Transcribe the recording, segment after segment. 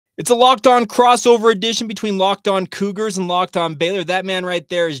It's a Locked On crossover edition between Locked On Cougars and Locked On Baylor. That man right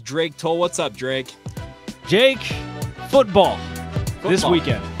there is Drake Toll. What's up, Drake? Jake, football this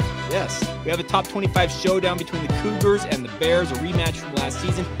weekend. Yes. We have a top 25 showdown between the Cougars and the Bears, a rematch from last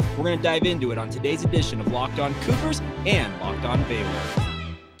season. We're going to dive into it on today's edition of Locked On Cougars and Locked On Baylor.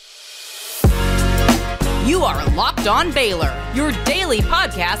 You are Locked On Baylor, your daily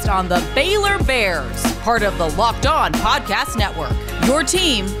podcast on the Baylor Bears, part of the Locked On Podcast Network, your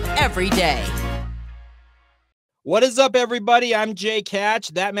team every day. What is up, everybody? I'm Jake Hatch.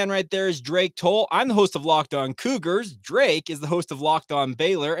 That man right there is Drake Toll. I'm the host of Locked On Cougars. Drake is the host of Locked On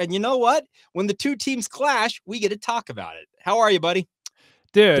Baylor. And you know what? When the two teams clash, we get to talk about it. How are you, buddy?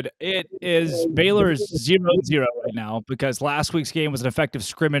 Dude, Baylor is 0-0 right now because last week's game was an effective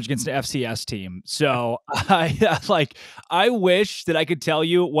scrimmage against an FCS team. So I wish that I could tell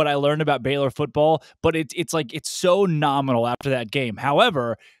you what I learned about Baylor football, but it's so nominal after that game.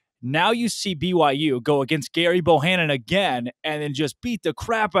 However, now you see BYU go against Gerry Bohanon again and then just beat the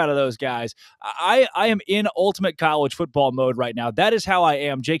crap out of those guys. I am in ultimate college football mode right now. That is how I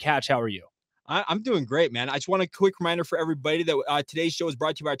am. Jake Hatch, how are you? I'm doing great, man. I just want a quick reminder for everybody that today's show is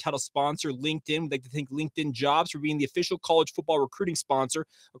brought to you by our title sponsor, LinkedIn. We'd like to thank LinkedIn Jobs for being the official college football recruiting sponsor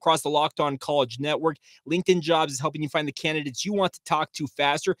across the Locked On College Network. LinkedIn Jobs is helping you find the candidates you want to talk to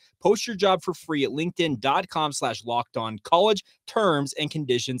faster. Post your job for free at linkedin.com/lockedoncollege. Terms and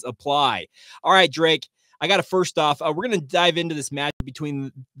conditions apply. All right, Drake. I got to first off, we're going to dive into this match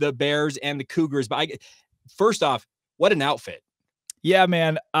between the Bears and the Cougars. But first off, what an outfit. Yeah,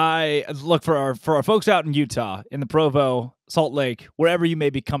 man. I look for our folks out in Utah, in the Provo, Salt Lake, wherever you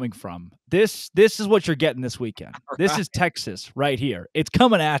may be coming from. This is what you're getting this weekend. Right. This is Texas right here. It's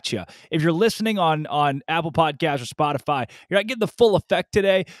coming at you. If you're listening on Apple Podcasts or Spotify, you're not getting the full effect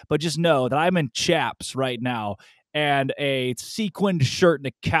today, but just know that I'm in chaps right now and a sequined shirt and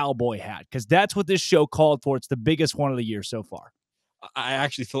a cowboy hat because that's what this show called for. It's the biggest one of the year so far. I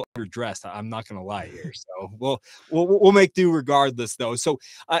actually feel underdressed. I'm not going to lie here. So we'll make do regardless, though. So,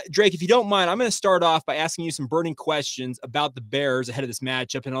 Drake, if you don't mind, I'm going to start off by asking you some burning questions about the Bears ahead of this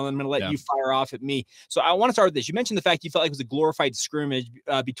matchup, and I'm going to let you fire off at me. So I want to start with this. You mentioned the fact you felt like it was a glorified scrimmage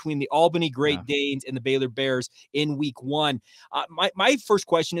between the Albany Great Danes and the Baylor Bears in Week 1. My first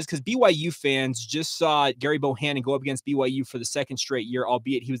question is because BYU fans just saw Gerry Bohanon go up against BYU for the second straight year,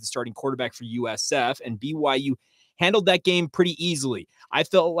 albeit he was the starting quarterback for USF, and BYU handled that game pretty easily. I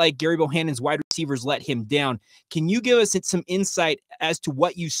felt like Gerry Bohanon's wide receivers let him down. Can you give us some insight as to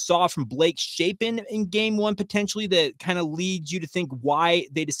what you saw from Blake Shapen in game 1 potentially that kind of leads you to think why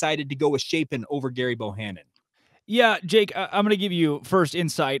they decided to go with Shapen over Gerry Bohanon? Yeah, Jake, I'm going to give you first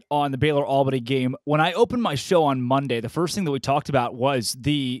insight on the Baylor-Albany game. When I opened my show on Monday, the first thing that we talked about was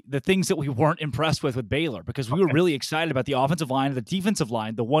the things that we weren't impressed with Baylor because we were really excited about the offensive line and the defensive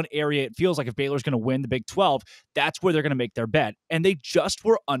line. The one area it feels like if Baylor's going to win the Big 12, that's where they're going to make their bet. And they just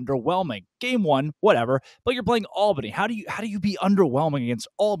were underwhelming. Game 1, whatever, but you're playing Albany. How do you be underwhelming against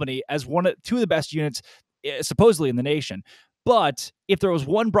Albany as two of the best units supposedly in the nation? But if there was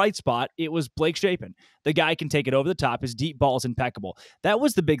one bright spot, it was Blake Shapen. The guy can take it over the top. His deep ball is impeccable. That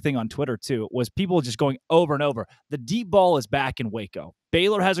was the big thing on Twitter, too, was people just going over and over. The deep ball is back in Waco.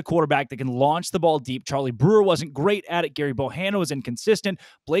 Baylor has a quarterback that can launch the ball deep. Charlie Brewer wasn't great at it. Gerry Bohanon was inconsistent.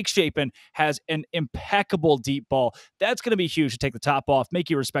 Blake Shapen has an impeccable deep ball. That's going to be huge to take the top off,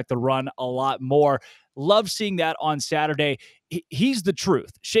 make you respect the run a lot more. Love seeing that on Saturday. He's the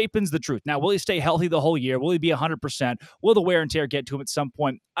truth. Shapen's the truth. Now, will he stay healthy the whole year? Will he be 100%? Will the wear and tear get to him at some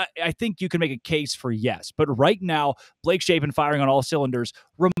point? I think you can make a case for yes. But right now, Blake Shapen firing on all cylinders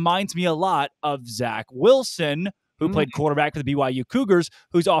reminds me a lot of Zach Wilson, who played quarterback for the BYU Cougars,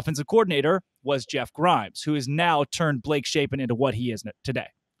 whose offensive coordinator was Jeff Grimes, who has now turned Blake Shapen into what he is today.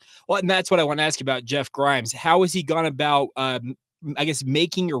 Well, and that's what I want to ask you about Jeff Grimes. How has he gone about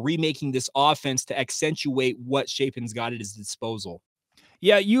making or remaking this offense to accentuate what Shapen's got at his disposal?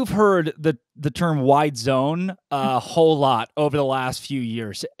 Yeah, you've heard the term wide zone a whole lot over the last few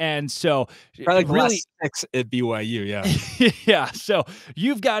years. And so probably really last 6 at BYU, yeah. Yeah, so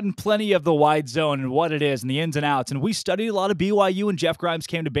you've gotten plenty of the wide zone and what it is and the ins and outs. And we studied a lot of BYU when Jeff Grimes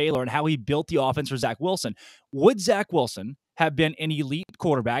came to Baylor and how he built the offense for Zach Wilson. Would Zach Wilson have been an elite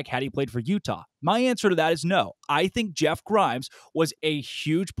quarterback had he played for Utah? My answer to that is no. I think Jeff Grimes was a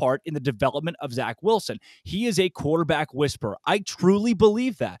huge part in the development of Zach Wilson. He is a quarterback whisperer. I truly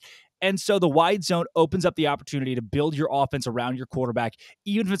believe that. And so the wide zone opens up the opportunity to build your offense around your quarterback.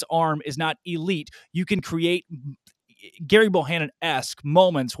 Even if his arm is not elite, you can create Gerry Bohanon-esque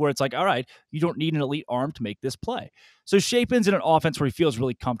moments where it's like, all right, you don't need an elite arm to make this play. So Shapen's in an offense where he feels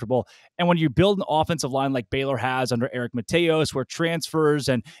really comfortable. And when you build an offensive line like Baylor has under Eric Mateos, where transfers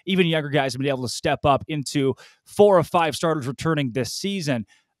and even younger guys have been able to step up into 4 or 5 starters returning this season,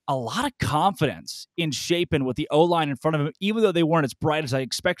 a lot of confidence in Shapen with the O-line in front of him, even though they weren't as bright as I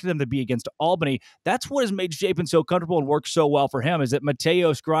expected them to be against Albany. That's what has made Shapen so comfortable and worked so well for him, is that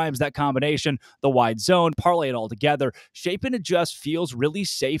Mateos, Grimes, that combination, the wide zone, parlay it all together. Shapen just feels really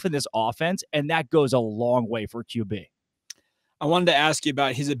safe in this offense, and that goes a long way for QB. I wanted to ask you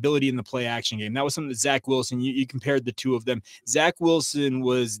about his ability in the play action game. That was something that Zach Wilson, you compared the two of them. Zach Wilson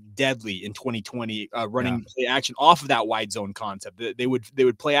was deadly in 2020, running play action off of that wide zone concept. They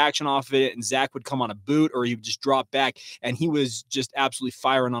would play action off of it, and Zach would come on a boot, or he would just drop back, and he was just absolutely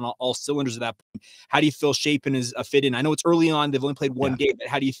firing on all cylinders at that point. How do you feel Shapen is a fit in? I know it's early on. They've only played one game, but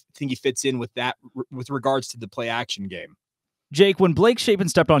how do you think he fits in with that with regards to the play action game? Jake, when Blake Shapen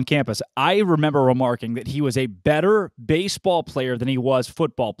stepped on campus, I remember remarking that he was a better baseball player than he was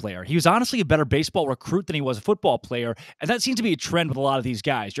football player. He was honestly a better baseball recruit than he was a football player, and that seems to be a trend with a lot of these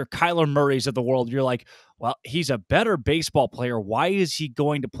guys. Your Kyler Murrays of the world, you're like, well, he's a better baseball player. Why is he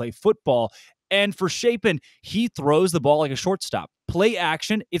going to play football? And for Shapen, he throws the ball like a shortstop. Play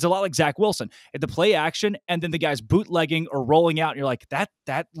action, it's a lot like Zach Wilson. At the play action, and then the guy's bootlegging or rolling out, and you're like, that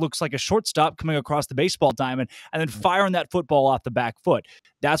looks like a shortstop coming across the baseball diamond, and then firing that football off the back foot.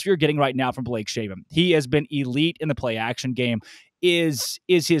 That's what you're getting right now from Blake Shapen. He has been elite in the play action game. Is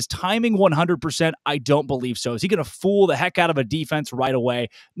his timing 100%? I don't believe so. Is he going to fool the heck out of a defense right away?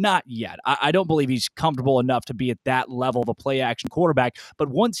 Not yet. I don't believe he's comfortable enough to be at that level of a play-action quarterback. But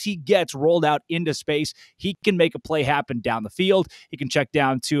once he gets rolled out into space, he can make a play happen down the field. He can check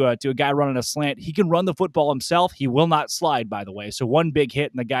down to a guy running a slant. He can run the football himself. He will not slide, by the way. So one big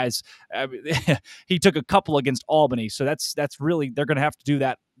hit, and the guy's he took a couple against Albany. So that's really, they're going to have to do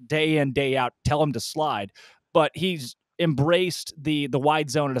that day in, day out, tell him to slide. But he's embraced the wide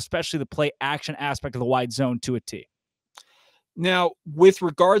zone, and especially the play action aspect of the wide zone to a T. Now, with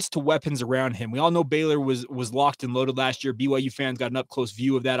regards to weapons around him, we all know Baylor was locked and loaded last year. BYU fans got an up-close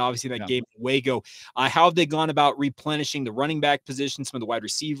view of that, obviously, in that game in Waco. How have they gone about replenishing the running back position, some of the wide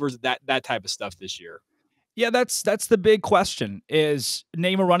receivers, that type of stuff this year? Yeah, that's the big question, is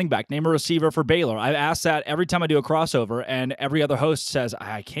name a running back, name a receiver for Baylor. I ask that every time I do a crossover, and every other host says,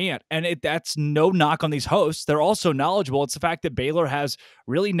 I can't. And that's no knock on these hosts. They're also knowledgeable. It's the fact that Baylor has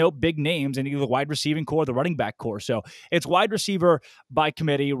really no big names in either the wide receiving core or the running back core. So it's wide receiver by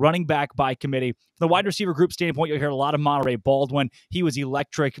committee, running back by committee. From the wide receiver group standpoint, you'll hear a lot of Monterey Baldwin. He was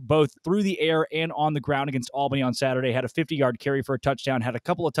electric both through the air and on the ground against Albany on Saturday. Had a 50-yard carry for a touchdown, had a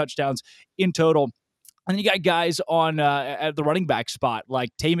couple of touchdowns in total. And then you got guys on at the running back spot like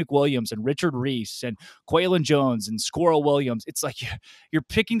Tay McWilliams and Richard Reese and Quaylen Jones and Squirrel Williams. It's like you're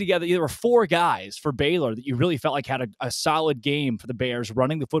picking together. There were 4 guys for Baylor that you really felt like had a solid game for the Bears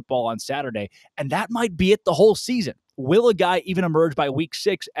running the football on Saturday. And that might be it the whole season. Will a guy even emerge by week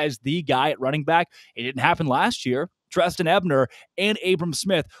 6 as the guy at running back? It didn't happen last year. Treston Ebner and Abram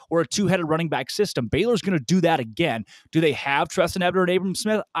Smith were a 2-headed running back system. Baylor's going to do that again. Do they have Treston Ebner and Abram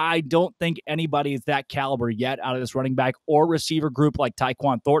Smith? I don't think anybody is that caliber yet out of this running back or receiver group like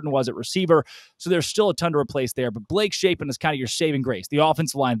Tyquan Thornton was at receiver. So there's still a ton to replace there. But Blake Shapen is kind of your saving grace. The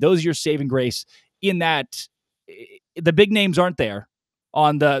offensive line, those are your saving grace in that the big names aren't there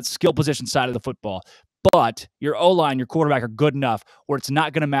on the skill position side of the football. But your O-line, your quarterback are good enough where it's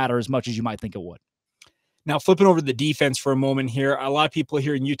not going to matter as much as you might think it would. Now, flipping over to the defense for a moment here, a lot of people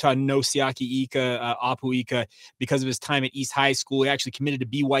here in Utah know Siaki Apu Ika because of his time at East High School. He actually committed to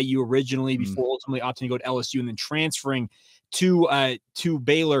BYU originally before ultimately opting to go to LSU and then transferring to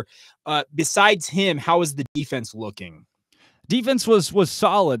Baylor. Besides him, how is the defense looking? Defense was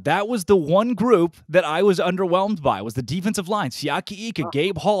solid. That was the one group that I was underwhelmed by, was the defensive line. Siaki Ika,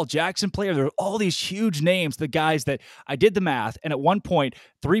 Gabe Hall, Jackson Player. There were all these huge names, the guys that I did the math. And at one point,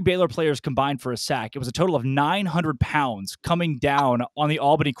 3 Baylor players combined for a sack. It was a total of 900 pounds coming down on the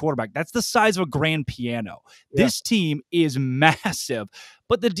Albany quarterback. That's the size of a grand piano. Yeah. This team is massive.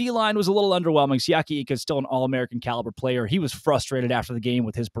 But the D-line was a little underwhelming. Siaki Ika is still an All-American caliber player. He was frustrated after the game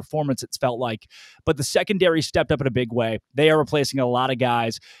with his performance, it felt like. But the secondary stepped up in a big way. They are replacing a lot of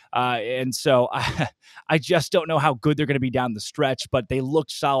guys. And so I just don't know how good they're going to be down the stretch, but they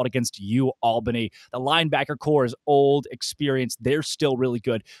looked solid against UAlbany. The linebacker core is old, experienced. They're still really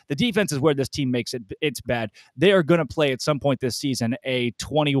good. The defense is where this team makes it's bad. They are going to play at some point this season a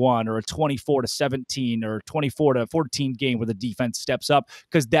 21 or a 24-17 or 24-14 game where the defense steps up,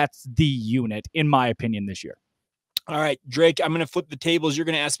 because that's the unit, in my opinion, this year. All right, Drake, I'm going to flip the tables. You're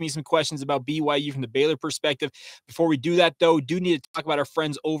going to ask me some questions about BYU from the Baylor perspective. Before we do that, though, do need to talk about our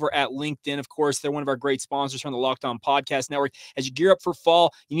friends over at LinkedIn. Of course, they're one of our great sponsors from the Locked On Podcast Network. As you gear up for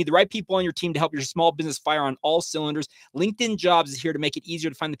fall, you need the right people on your team to help your small business fire on all cylinders. LinkedIn Jobs is here to make it easier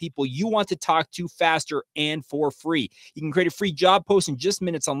to find the people you want to talk to faster and for free. You can create a free job post in just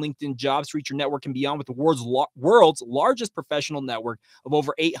minutes on LinkedIn Jobs to reach your network and beyond with the world's largest professional network of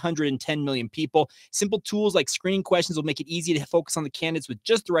over 810 million people. Simple tools like screening questions will make it easy to focus on the candidates with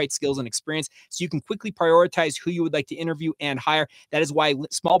just the right skills and experience so you can quickly prioritize who you would like to interview and hire. That is why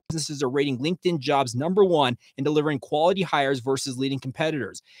small businesses are rating LinkedIn Jobs #1 in delivering quality hires versus leading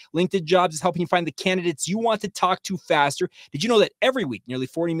competitors. LinkedIn Jobs is helping you find the candidates you want to talk to faster. Did you know that every week, nearly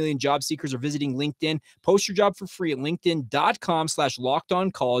 40 million job seekers are visiting LinkedIn? Post your job for free at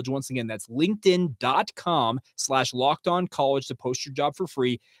linkedin.com/lockedoncollege. Once again, that's linkedin.com/lockedoncollege to post your job for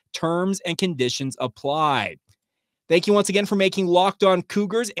free. Terms and conditions apply. Thank you once again for making Locked On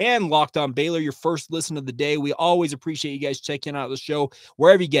Cougars and Locked On Baylor your first listen of the day. We always appreciate you guys checking out the show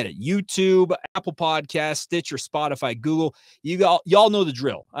wherever you get it. YouTube, Apple Podcasts, Stitcher, Spotify, Google. Y'all know the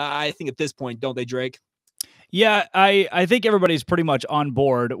drill. I think at this point, don't they, Drake? Yeah, I think everybody's pretty much on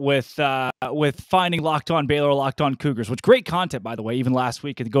board with finding Locked On Baylor, Locked On Cougars, which great content, by the way, even last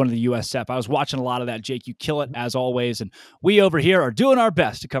week going to the USF. I was watching a lot of that, Jake. You kill it as always. And we over here are doing our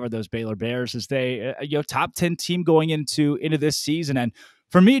best to cover those Baylor Bears as they, top 10 team going into this season. And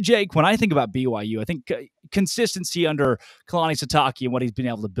for me, Jake, when I think about BYU, I think consistency under Kalani Sitake and what he's been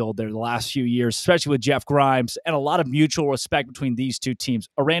able to build there the last few years, especially with Jeff Grimes, and a lot of mutual respect between these two teams.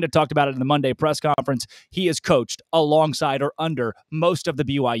 Aranda talked about it in the Monday press conference. He has coached alongside or under most of the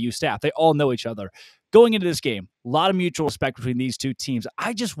BYU staff. They all know each other. Going into this game, a lot of mutual respect between these two teams.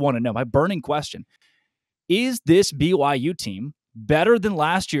 I just want to know, my burning question, is this BYU team better than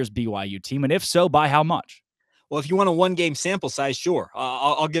last year's BYU team? And if so, by how much? Well, if you want a one-game sample size, sure.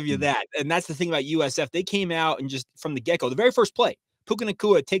 I'll give you that. And that's the thing about USF. They came out and just from the get-go, the very first play, Puka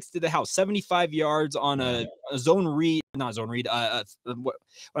Nacua takes to the house, 75 yards on a zone read, not zone read,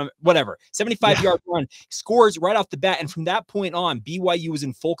 whatever, 75-yard run, scores right off the bat. And from that point on, BYU was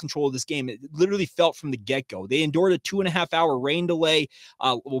in full control of this game. It literally felt from the get-go. They endured a 2.5-hour rain delay,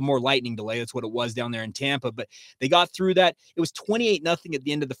 more lightning delay. That's what it was down there in Tampa. But they got through that. It was 28-0 at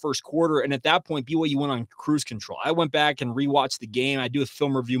the end of the first quarter. And at that point, BYU went on cruise control. I went back and rewatched the game. I do a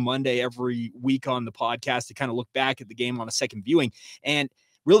film review Monday every week on the podcast to kind of look back at the game on a second viewing. And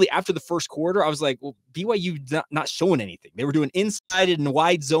really, after the first quarter, I was like, well, BYU not showing anything. They were doing inside and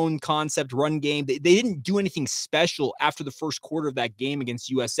wide zone concept run game. They didn't do anything special after the first quarter of that game against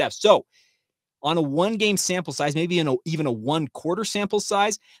USF. So on a one-game sample size, maybe even a one-quarter sample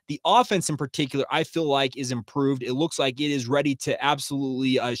size, the offense in particular, I feel like is improved. It looks like it is ready to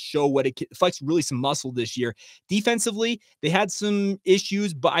absolutely show what it can, flex really some muscle this year. Defensively, they had some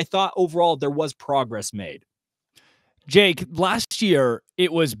issues, but I thought overall there was progress made. Jake, last year,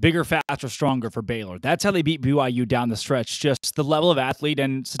 it was bigger, faster, stronger for Baylor. That's how they beat BYU down the stretch, just the level of athlete.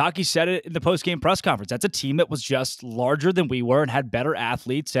 And Sitake said it in the post-game press conference. That's a team that was just larger than we were and had better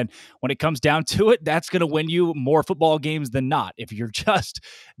athletes. And when it comes down to it, that's going to win you more football games than not if you're just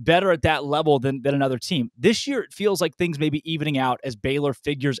better at that level than another team. This year, it feels like things may be evening out as Baylor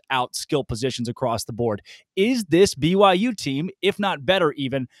figures out skill positions across the board. Is this BYU team, if not better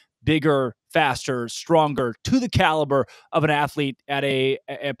even, bigger, faster, stronger, to the caliber of an athlete at a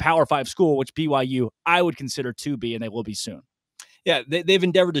Power 5 school, which BYU I would consider to be, and they will be soon? Yeah, they've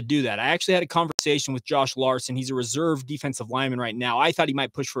endeavored to do that. I actually had a conversation with Josh Larson. He's a reserve defensive lineman right now. I thought he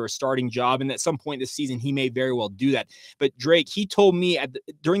might push for a starting job, and at some point this season, he may very well do that. But Drake, he told me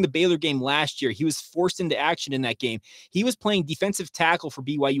during the Baylor game last year, he was forced into action in that game. He was playing defensive tackle for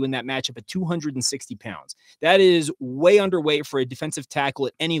BYU in that matchup at 260 pounds. That is way underweight for a defensive tackle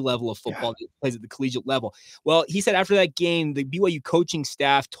at any level of football that plays at the collegiate level. Well, he said after that game, the BYU coaching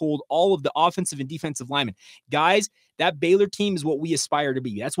staff told all of the offensive and defensive linemen, guys, that Baylor team is what we aspire to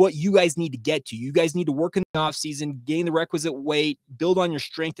be. That's what you guys need to get to. You guys need to work in the offseason, gain the requisite weight, build on your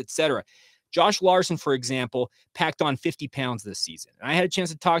strength, etc. Josh Larson, for example, packed on 50 pounds this season. And I had a chance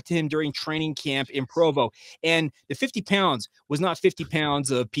to talk to him during training camp in Provo. And the 50 pounds was not 50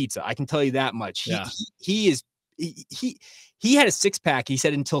 pounds of pizza. I can tell you that much. Yeah. He had a six-pack, he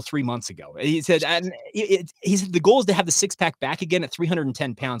said, until 3 months ago. He said, he said the goal is to have the six-pack back again at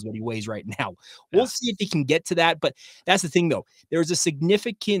 310 pounds, what he weighs right now. We'll see if he can get to that, but that's the thing, though. There's a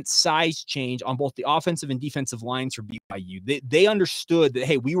significant size change on both the offensive and defensive lines for BYU. They understood that,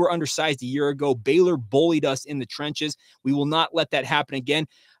 hey, we were undersized a year ago. Baylor bullied us in the trenches. We will not let that happen again.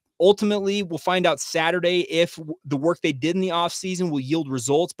 Ultimately, we'll find out Saturday if the work they did in the offseason will yield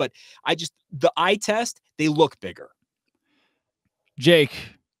results, but the eye test, they look bigger. Jake,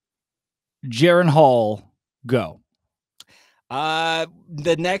 Jaron Hall, go.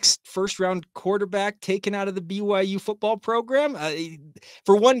 The next first-round quarterback taken out of the BYU football program.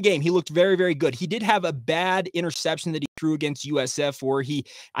 For one game, he looked very, very good. He did have a bad interception that he threw against USF where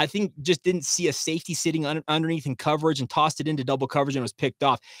I think, just didn't see a safety sitting underneath in coverage and tossed it into double coverage and was picked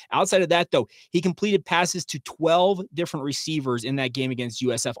off. Outside of that, though, he completed passes to 12 different receivers in that game against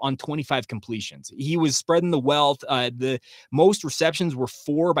USF on 25 completions. He was spreading the wealth. The most receptions were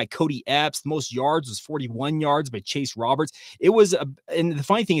 4 by Cody Epps. The most yards was 41 yards by Chase Roberts. It was, and the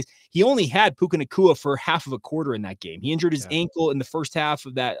funny thing is, he only had Puka Nacua for half of a quarter in that game. He injured his ankle in the first half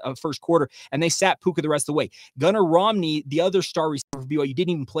of that first quarter, and they sat Puka the rest of the way. Gunnar Romney, the other star receiver for BYU,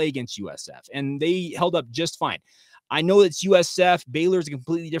 didn't even play against USF, and they held up just fine. I know it's USF. Baylor's a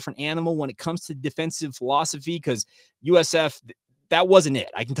completely different animal when it comes to defensive philosophy, because USF, that wasn't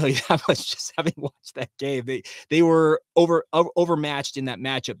it. I can tell you that much just having watched that game. They were overmatched in that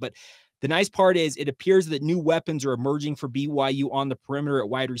matchup, but the nice part is it appears that new weapons are emerging for BYU on the perimeter at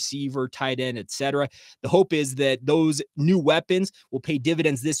wide receiver, tight end, etc. The hope is that those new weapons will pay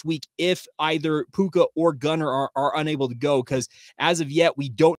dividends this week if either Puka or Gunnar are unable to go, because as of yet, we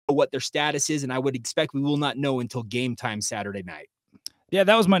don't know what their status is, and I would expect we will not know until game time Saturday night. Yeah,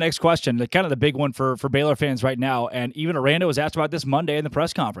 that was my next question. Kind of the big one for Baylor fans right now. And even Aranda was asked about this Monday in the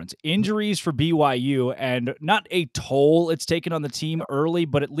press conference. Injuries for BYU, and not a toll it's taken on the team early,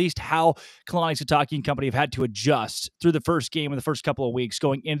 but at least how Kalani Sitake and company have had to adjust through the first game and the first couple of weeks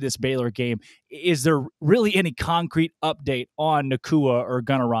going into this Baylor game. Is there really any concrete update on Nacua or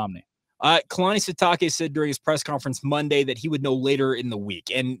Gunnar Romney? Kalani Sitake said during his press conference Monday that he would know later in the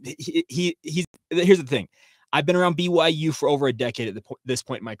week. And he's here's the thing. I've been around BYU for over a decade at this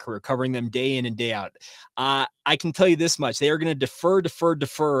point in my career, covering them day in and day out. I can tell you this much. They are going to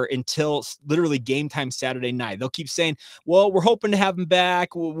defer until literally game time Saturday night. They'll keep saying, well, we're hoping to have him back.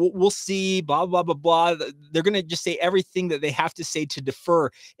 We'll see, blah, blah, blah, blah. They're going to just say everything that they have to say to defer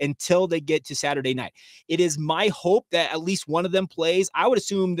until they get to Saturday night. It is my hope that at least one of them plays. I would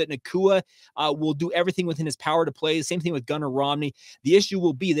assume that Nacua will do everything within his power to play. The same thing with Gunnar Romney. The issue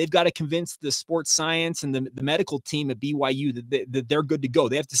will be they've got to convince the sports science and the medical team at BYU that they're good to go.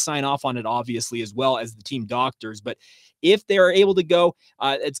 They have to sign off on it, obviously, as well as the team doctors. But if they are able to go,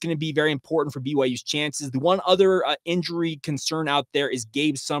 it's going to be very important for BYU's chances. The one other injury concern out there is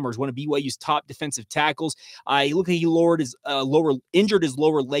Gabe Summers, one of BYU's top defensive tackles. He looked like he injured his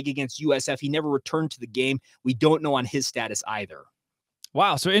lower leg against USF. He never returned to the game. We don't know on his status either.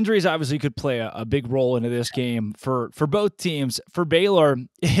 Wow. So injuries obviously could play a big role into this game for both teams. For Baylor,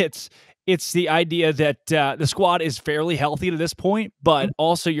 it's the idea that the squad is fairly healthy to this point, but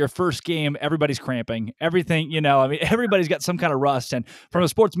also your first game, everybody's cramping. Everything, everybody's got some kind of rust. And from a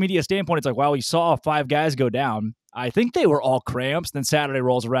sports media standpoint, it's like, wow, we saw 5 guys go down. I think they were all cramps. Then Saturday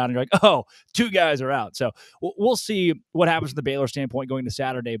rolls around and you're like, oh, 2 guys are out. So we'll see what happens from the Baylor standpoint going to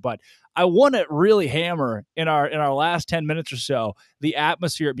Saturday. But I want to really hammer in our last 10 minutes or so the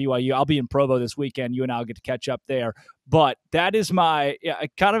atmosphere at BYU. I'll be in Provo this weekend. You and I'll get to catch up there. But that is my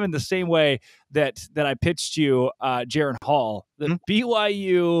kind of in the same way that I pitched you, Jaron Hall, the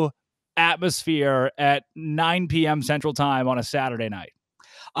BYU atmosphere at 9 p.m. Central Time on a Saturday night.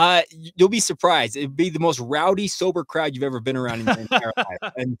 You'll be surprised. It'd be the most rowdy, sober crowd you've ever been around in your entire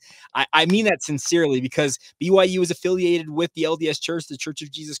life. And I mean that sincerely, because BYU is affiliated with the LDS Church, the Church of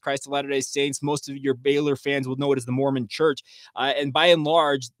Jesus Christ of Latter-day Saints. Most of your Baylor fans will know it as the Mormon Church. And by and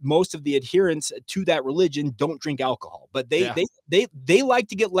large, most of the adherents to that religion don't drink alcohol, but they like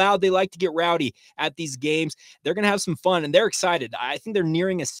to get loud. They like to get rowdy at these games. They're going to have some fun, and they're excited. I think they're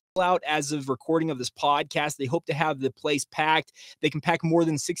nearing a sellout as of recording of this podcast. They hope to have the place packed. They can pack more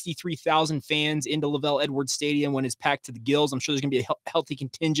than 63,000 fans into Lavelle Edwards Stadium when it's packed to the gills. I'm sure there's going to be a healthy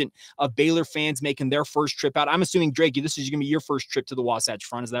contingent of Baylor fans making their first trip out. I'm assuming, Drake, this is going to be your first trip to the Wasatch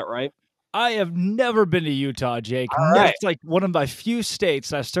Front. Is that right? I have never been to Utah, Jake. Right. It's like one of my few states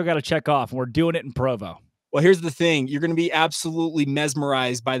that I still got to check off, and we're doing it in Provo. Well, here's the thing. You're going to be absolutely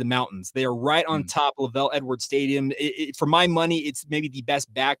mesmerized by the mountains. They are right on top of Lavelle Edwards Stadium. For my money, it's maybe the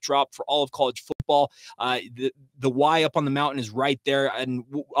best backdrop for all of college football. The Y up on the mountain is right there. And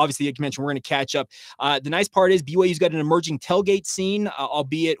obviously, like you mentioned, we're going to catch up. The nice part is BYU's got an emerging tailgate scene,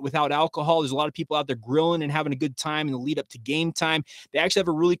 albeit without alcohol. There's a lot of people out there grilling and having a good time in the lead up to game time. They actually have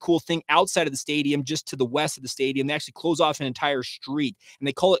a really cool thing outside of the stadium, just to the west of the stadium. They actually close off an entire street, and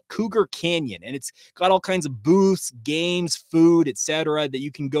they call it Cougar Canyon. And it's got all kinds of booths, games, food, etc., that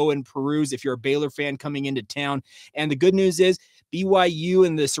you can go and peruse if you're a Baylor fan coming into town. And the good news is BYU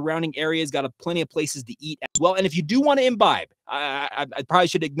and the surrounding areas got plenty of places to eat as well. And if you do want to imbibe, I probably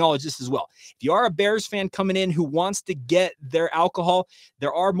should acknowledge this as well. If you are a Bears fan coming in who wants to get their alcohol,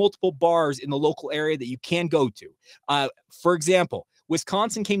 there are multiple bars in the local area that you can go to. For example,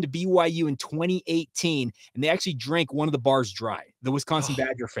 Wisconsin came to BYU in 2018, and they actually drank one of the bars dry, the Wisconsin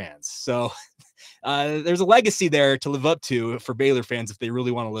Badger fans. So there's a legacy there to live up to for Baylor fans if they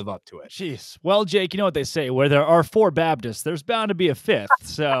really want to live up to it. Jeez. Well, Jake, you know what they say, where there are 4 Baptists, there's bound to be a 5th.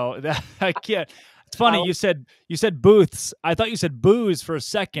 So I can't. It's funny, you said booths. I thought you said booze for a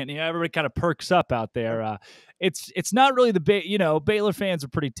second. You know, everybody kind of perks up out there. It's not really Baylor fans are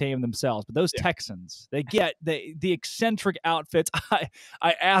pretty tame themselves, but those Texans, they get the eccentric outfits.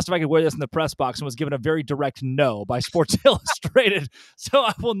 I asked if I could wear this in the press box and was given a very direct no by Sports Illustrated. So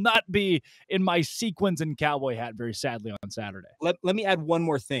I will not be in my sequins and cowboy hat, very sadly, on Saturday. Let me add one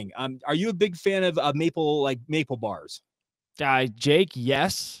more thing. Are you a big fan of maple bars? Jake,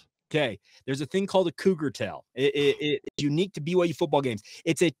 yes. Okay, there's a thing called a cougar tail. It's unique to BYU football games.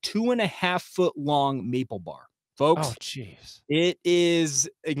 It's a 2.5 foot long maple bar, folks. Oh, jeez. It is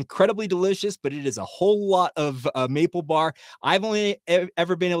incredibly delicious, but it is a whole lot of maple bar. I've only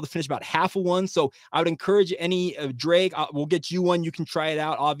ever been able to finish about half of one, so I would encourage any Drake. We'll get you one. You can try it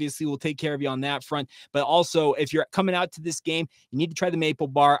out. Obviously, we'll take care of you on that front. But also, if you're coming out to this game, you need to try the maple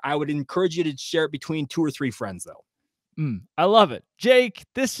bar. I would encourage you to share it between 2 or 3 friends, though. I love it. Jake,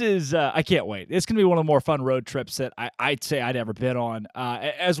 this is, I can't wait. It's going to be one of the more fun road trips that I'd say I'd ever been on,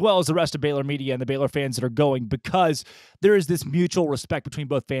 as well as the rest of Baylor media and the Baylor fans that are going, because there is this mutual respect between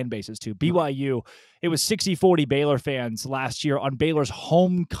both fan bases too. BYU, it was 60-40 Baylor fans last year on Baylor's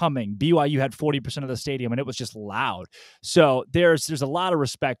homecoming. BYU had 40% of the stadium, and it was just loud. So there's a lot of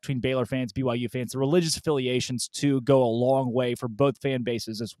respect between Baylor fans, BYU fans. The religious affiliations too go a long way for both fan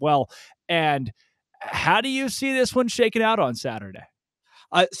bases as well. And how do you see this one shaking out on Saturday?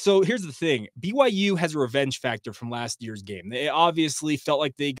 So here's the thing. BYU has a revenge factor from last year's game. They obviously felt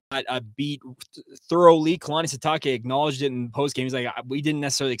like they got beat thoroughly. Kalani Sitake acknowledged it in the postgame. He's like, we didn't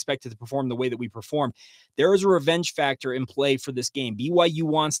necessarily expect it to perform the way that we performed. There is a revenge factor in play for this game. BYU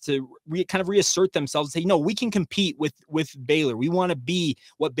wants to kind of reassert themselves and say, no, we can compete with Baylor. We want to be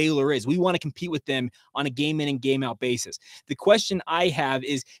what Baylor is. We want to compete with them on a game in and game out basis. The question I have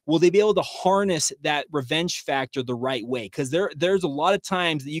is, will they be able to harness that revenge factor the right way? Because there's a lot of times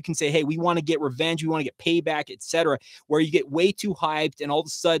that you can say, hey, we want to get revenge, we want to get payback, etc., where you get way too hyped and all of a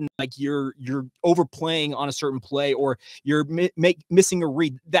sudden like you're overplaying on a certain play or you're missing a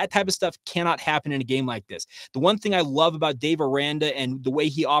read. That type of stuff cannot happen in a game like this. The one thing I love about Dave Aranda and the way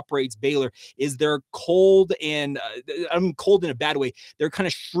he operates Baylor is they're cold, and I mean cold in a bad way. They're kind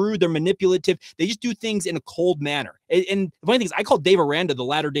of shrewd, they're manipulative. They just do things in a cold manner. And the funny thing is, I call Dave Aranda the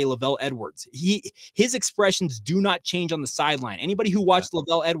latter-day Lavelle Edwards. His expressions do not change on the sideline. Anybody who watched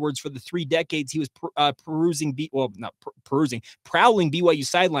Lavelle Edwards for the 3 decades he was prowling BYU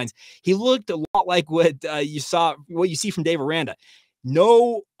sidelines, he looked a lot like what you see from Dave Aranda.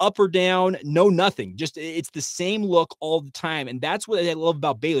 No up or down, no nothing. Just it's the same look all the time, and that's what I love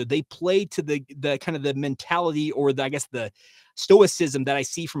about Baylor. They play to the kind of the mentality or the stoicism that I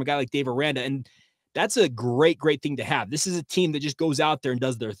see from a guy like Dave Aranda, and that's a great thing to have. This is a team that just goes out there and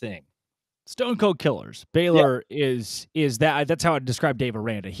does their thing. Stone Cold Killers. Baylor is that. That's how I describe Dave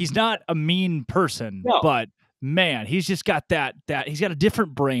Aranda. He's not a mean person, but man, he's just got that he's got a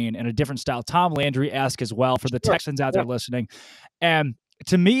different brain and a different style. Tom Landry-esque as well for the Texans out there listening. And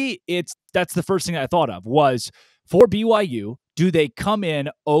to me, that's the first thing I thought of was, for BYU, do they come in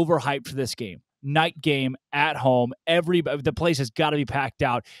overhyped for this game? Night game at home. The place has got to be packed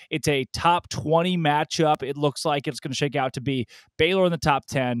out. It's a top 20 matchup. It looks like it's going to shake out to be Baylor in the top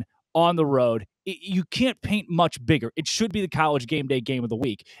 10 on the road. You can't paint much bigger. It should be the college game day game of the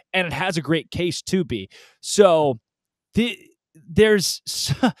week, and it has a great case to be. So there's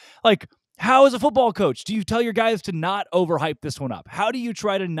like, how as a football coach do you tell your guys to not overhype this one up? How do you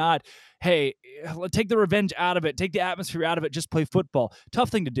try to not, hey, take the revenge out of it, take the atmosphere out of it, just play football? Tough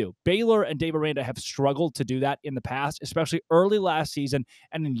thing to do. Baylor and Dave Aranda have struggled to do that in the past, especially early last season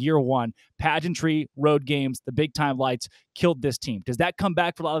and in year one. Pageantry, road games, the big time lights killed this team. Does that come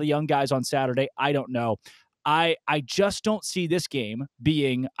back for a lot of the young guys on Saturday? I don't know. I just don't see this game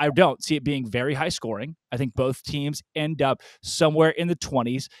being very high scoring. I think both teams end up somewhere in the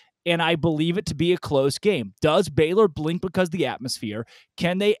 20s. And I believe it to be a close game. Does Baylor blink because of the atmosphere?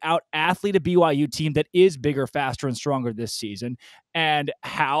 Can they out-athlete a BYU team that is bigger, faster, and stronger this season? And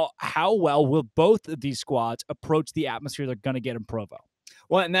how well will both of these squads approach the atmosphere they're going to get in Provo?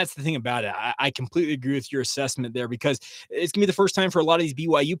 Well, and that's the thing about it. I completely agree with your assessment there, because it's going to be the first time for a lot of these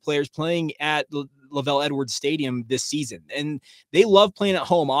BYU players playing at LaVell Edwards Stadium this season. And they love playing at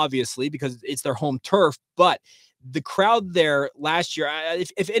home, obviously, because it's their home turf. But the crowd there last year,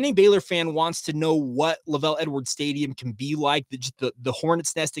 if any Baylor fan wants to know what LaVell Edwards Stadium can be like, the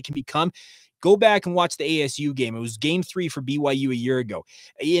hornet's nest it can become, go back and watch the ASU game. It was game 3 for BYU a year ago.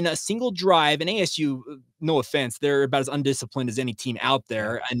 In a single drive, and ASU, no offense, they're about as undisciplined as any team out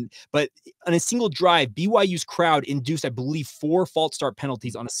there. But on a single drive, BYU's crowd induced, I believe, 4 false start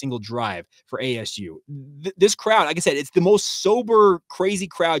penalties on a single drive for ASU. This crowd, like I said, it's the most sober, crazy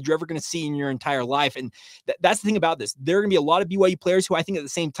crowd you're ever going to see in your entire life. And that's the thing about this. There are going to be a lot of BYU players who I think at the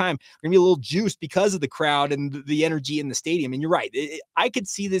same time are going to be a little juiced because of the crowd and the energy in the stadium. And you're right. I could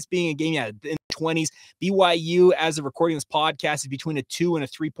see this being a game, in the 20s. BYU, as of recording this podcast, is between a 2 and a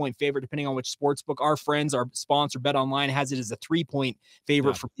 3-point favorite, depending on which sportsbook. Our friends, our sponsor, Bet Online, has it as a 3-point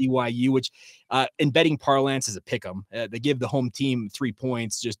favorite for BYU, which in betting parlance is a pick 'em. They give the home team 3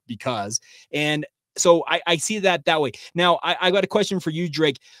 points just because. And so I see that way. Now, I got a question for you,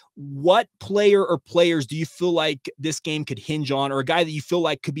 Drake. What player or players do you feel like this game could hinge on, or a guy that you feel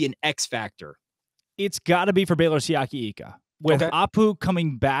like could be an X factor? It's got to be for Baylor Siaki Ika. With Apu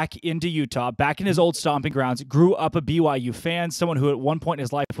coming back into Utah, back in his old stomping grounds, grew up a BYU fan, someone who at one point in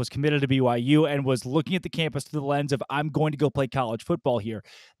his life was committed to BYU and was looking at the campus through the lens of, I'm going to go play college football here.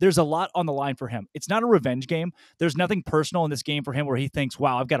 There's a lot on the line for him. It's not a revenge game. There's nothing personal in this game for him where he thinks,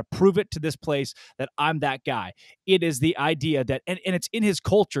 wow, I've got to prove it to this place that I'm that guy. It is the idea that, and it's in his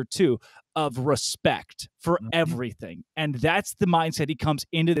culture too, of respect for everything. And that's the mindset he comes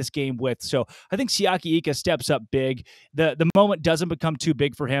into this game with. So I think Siaki Ika steps up big. The moment doesn't become too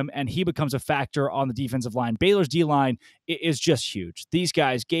big for him, and he becomes a factor on the defensive line. Baylor's D-line is just huge. These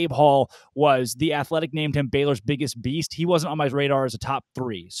guys, Gabe Hall was, the Athletic named him Baylor's biggest beast. He wasn't on my radar as a top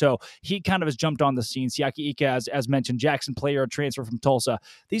 3. So he kind of has jumped on the scene. Siaki Ika, as mentioned, Jackson Player, a transfer from Tulsa.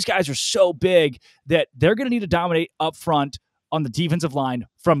 These guys are so big that they're going to need to dominate up front on the defensive line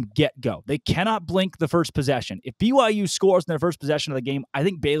from get-go. They cannot blink the first possession. If BYU scores in their first possession of the game, I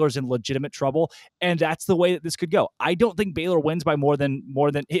think Baylor's in legitimate trouble, and that's the way that this could go. I don't think Baylor wins by more than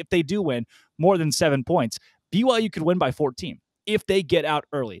if they do win, more than 7 points. BYU could win by 14 if they get out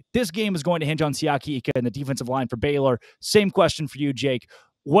early. This game is going to hinge on Siaki Ika and the defensive line for Baylor. Same question for you, Jake.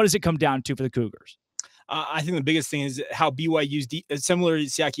 What does it come down to for the Cougars? I think the biggest thing is how BYU's similar to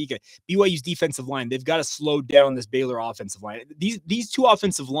Siaki Ika, BYU's defensive line. They've got to slow down this Baylor offensive line. These two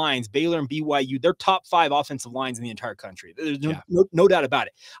offensive lines, Baylor and BYU, they're top 5 offensive lines in the entire country. There's no doubt about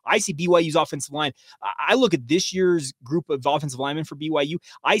it. I see BYU's offensive line. I look at this year's group of offensive linemen for BYU.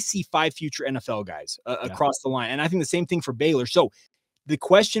 I see 5 future NFL guys across the line, and I think the same thing for Baylor. So the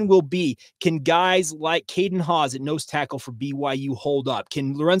question will be, can guys like Caden Hawes at nose tackle for BYU hold up?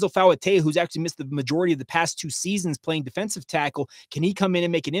 Can Lorenzo Fauatea, who's actually missed the majority of the past 2 seasons playing defensive tackle, can he come in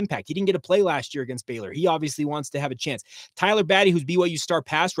and make an impact? He didn't get a play last year against Baylor. He obviously wants to have a chance. Tyler Batty, who's BYU's star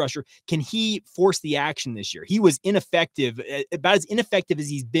pass rusher, can he force the action this year? He was ineffective, about as ineffective as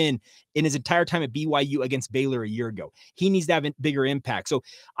he's been in his entire time at BYU against Baylor a year ago. He needs to have a bigger impact. So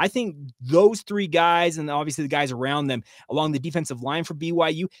I think those 3 guys, and obviously the guys around them along the defensive line for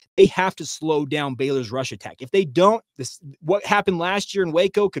BYU, they have to slow down Baylor's rush attack. If they don't, what happened last year in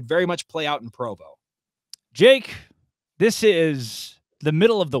Waco could very much play out in Provo. Jake, this is the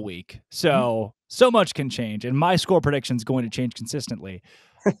middle of the week, so much can change, and my score prediction is going to change consistently.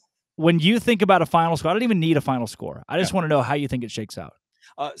 When you think about a final score, I don't even need a final score. I just want to know how you think it shakes out.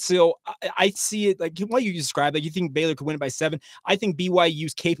 So I see it like what you described. Like, you think Baylor could win it by 7. I think BYU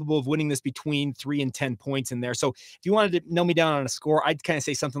is capable of winning this between 3 and 10 points in there. So if you wanted to nail me down on a score, I'd kind of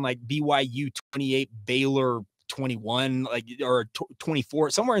say something like BYU 28, Baylor 21, or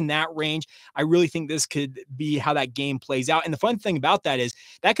 24, somewhere in that range. I really think this could be how that game plays out. And the fun thing about that is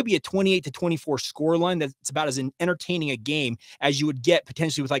that could be a 28-24 scoreline. That's about as entertaining a game as you would get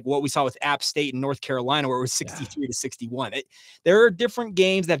potentially with like what we saw with App State and North Carolina, where it was 63-61. There are different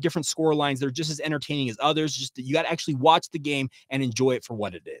games that have different scorelines. They're just as entertaining as others. Just you got to actually watch the game and enjoy it for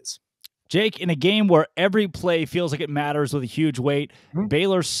what it is. Jake, in a game where every play feels like it matters with a huge weight,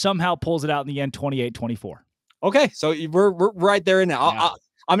 Baylor somehow pulls it out in the end, 28-24. Okay, so we're right there in now. Yeah.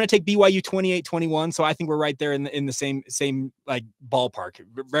 I'm going to take BYU 28-21, so I think we're right there in the same like ballpark.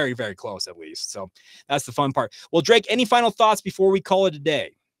 Very, very close at least. So that's the fun part. Well, Drake, any final thoughts before we call it a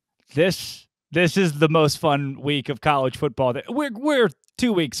day? This is the most fun week of college football. We're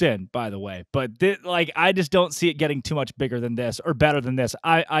 2 weeks in, by the way, but I just don't see it getting too much bigger than this or better than this.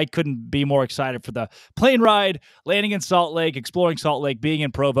 I couldn't be more excited for the plane ride, landing in Salt Lake, exploring Salt Lake, being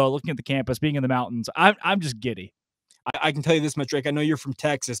in Provo, looking at the campus, being in the mountains. I'm just giddy. I can tell you this much, Drake. I know you're from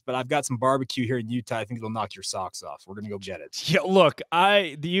Texas, but I've got some barbecue here in Utah. I think it'll knock your socks off. We're going to go get it. Yeah, look,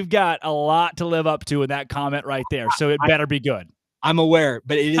 you've got a lot to live up to in that comment right there, so it better be good. I'm aware,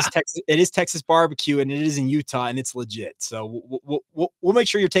 but it is Texas. It is Texas barbecue, and it is in Utah, and it's legit. So we'll make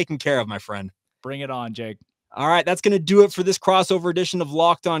sure you're taken care of, my friend. Bring it on, Jake. All right, that's going to do it for this crossover edition of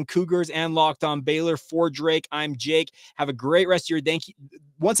Locked On Cougars and Locked On Baylor. For Drake, I'm Jake. Have a great rest of your day.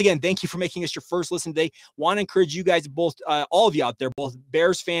 Once again, thank you for making us your first listen today. Want to encourage you guys, both all of you out there, both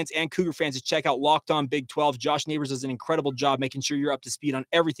Bears fans and Cougar fans, to check out Locked On Big 12. Josh Neighbors does an incredible job making sure you're up to speed on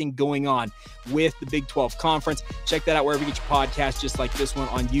everything going on with the Big 12 Conference. Check that out wherever you get your podcasts, just like this one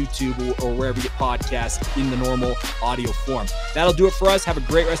on YouTube or wherever you get podcasts in the normal audio form. That'll do it for us. Have a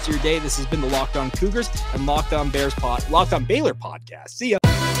great rest of your day. This has been the Locked On Cougars and Locked On Baylor podcast. See ya.